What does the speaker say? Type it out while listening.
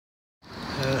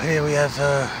we have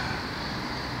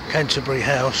Canterbury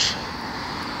House.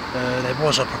 There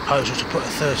was a proposal to put a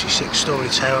 36-storey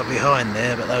tower behind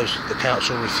there, but the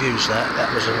council refused that.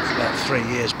 That was about 3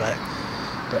 years back.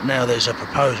 But now there's a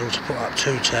proposal to put up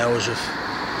 2 towers of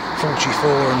 44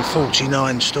 and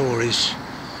 49 stories,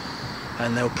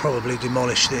 and they'll probably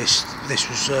demolish this. This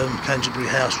was Canterbury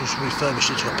House was refurbished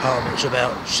into apartments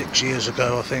about 6 years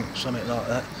ago, I think, something like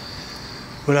that.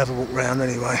 We'll have a walk round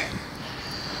anyway.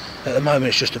 At the moment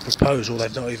it's just a proposal,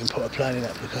 they've not even put a planning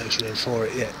application in for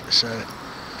it yet, so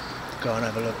go and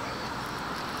have a look.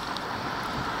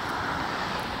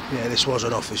 Yeah, this was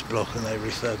an office block and they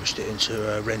refurbished it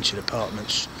into rented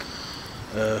apartments.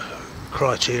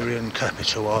 Criterion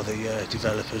Capital are the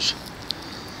developers.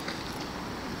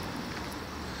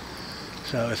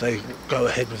 So if they go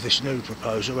ahead with this new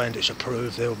proposal and it's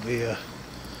approved, there'll be a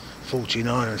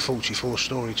 49 and 44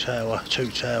 storey tower,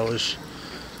 2 towers.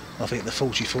 I think the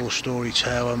 44-storey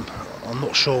tower, I'm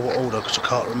not sure what order because I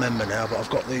can't remember now, but I've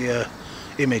got the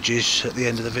images at the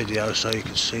end of the video so you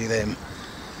can see them.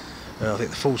 I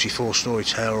think the 44-storey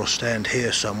tower will stand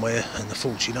here somewhere, and the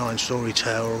 49-storey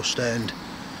tower will stand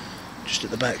just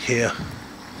at the back here.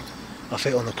 I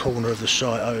think on the corner of the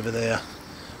site over there,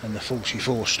 and the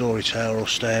 44-storey tower will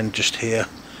stand just here.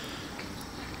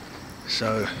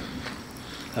 So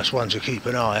that's one to keep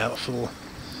an eye out for.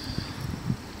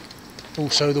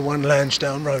 Also the one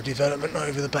Lansdowne Road development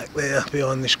over the back there,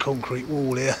 behind this concrete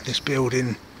wall here, this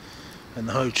building and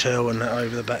the hotel and that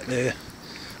over the back there.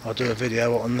 I'll do a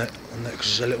video on that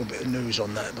because there's a little bit of news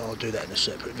on that, but I'll do that in a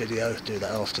separate video, do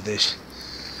that after this.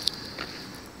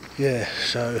 Yeah,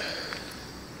 so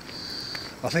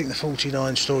I think the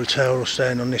 49-storey tower will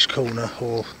stand on this corner,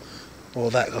 or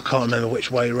that, I can't remember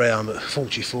which way round, but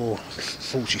 44,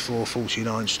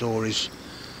 49 stories.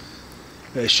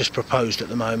 It's just proposed at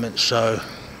the moment, so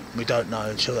we don't know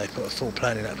until they put a full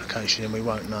planning application in, we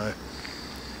won't know.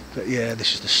 But yeah,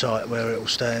 this is the site where it will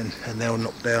stand, and they'll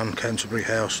knock down Canterbury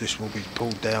House. This will be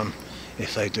pulled down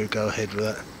if they do go ahead with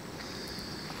that.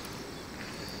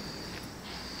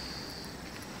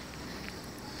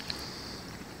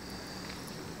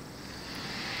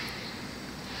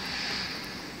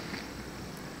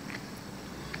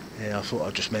 Yeah, I thought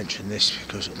I'd just mention this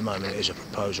because at the moment it is a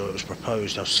proposal. It was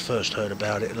proposed, I first heard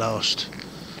about it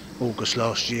August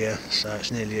last year, so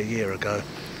it's nearly a year ago.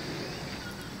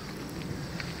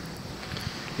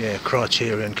 Yeah,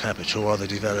 Criterion Capital are the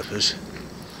developers.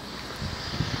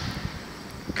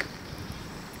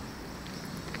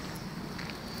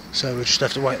 So we'll just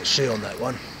have to wait and see on that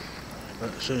one. But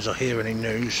as soon as I hear any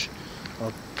news,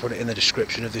 I'll put it in the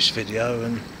description of this video,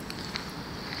 and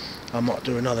I might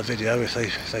do another video if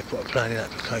they put a planning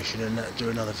application in that, do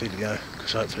another video,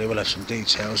 because hopefully we'll have some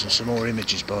details and some more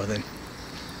images by then.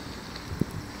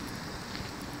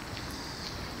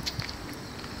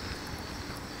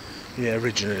 Yeah,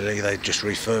 originally they just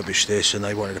refurbished this and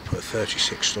they wanted to put a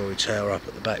 36-storey tower up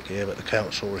at the back here, but the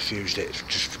council refused it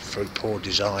just through poor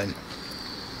design.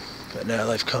 But now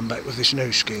they've come back with this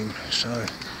new scheme, so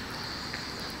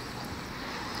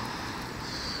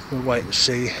we'll wait and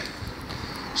see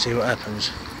what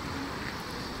happens.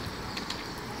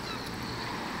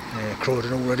 Yeah,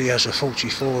 Croydon already has a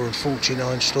 44 and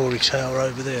 49-storey tower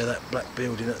over there, that black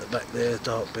building at the back there,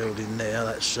 dark building there,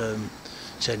 that's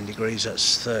 10 degrees,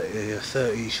 that's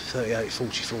 38,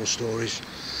 44 stories,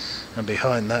 and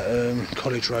behind that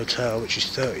College Road Tower, which is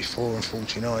 34 and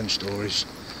 49 stories.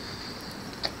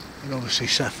 And obviously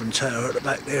Saffron Tower at the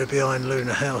back there behind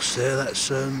Luna House there,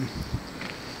 that's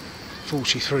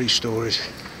 43 stories.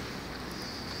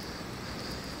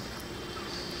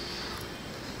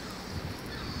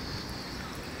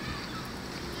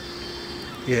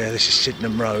 Yeah, this is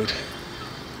Sydenham Road.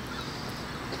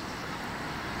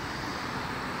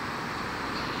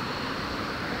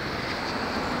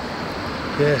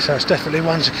 Yeah, so it's definitely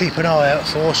one to keep an eye out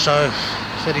for, so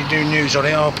if any new news on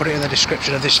it I'll put it in the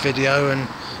description of this video, and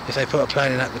if they put a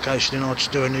planning application in I'll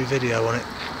just do a new video on it,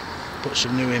 put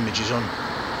some new images on.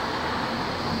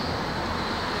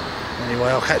 Anyway,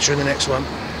 I'll catch you in the next one.